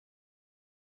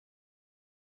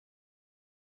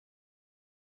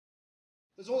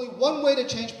There's only one way to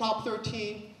change Prop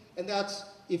 13, and that's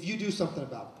if you do something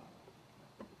about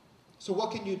it. So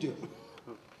what can you do?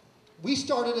 We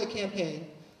started a campaign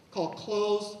called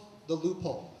Close the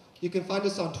Loophole. You can find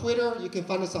us on Twitter, you can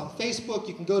find us on Facebook,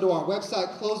 you can go to our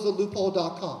website,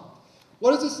 closetheloophole.com.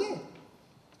 What does it say?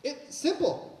 It's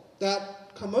simple,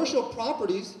 that commercial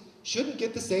properties shouldn't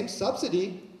get the same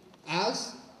subsidy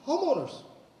as homeowners.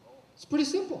 It's pretty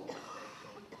simple.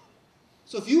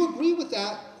 So if you agree with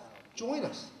that, join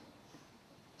us.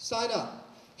 Sign up.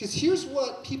 Because here's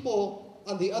what people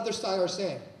on the other side are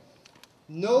saying.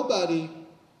 Nobody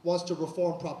wants to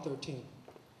reform Prop 13.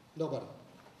 Nobody.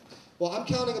 Well, I'm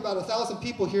counting about 1,000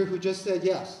 people here who just said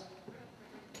yes.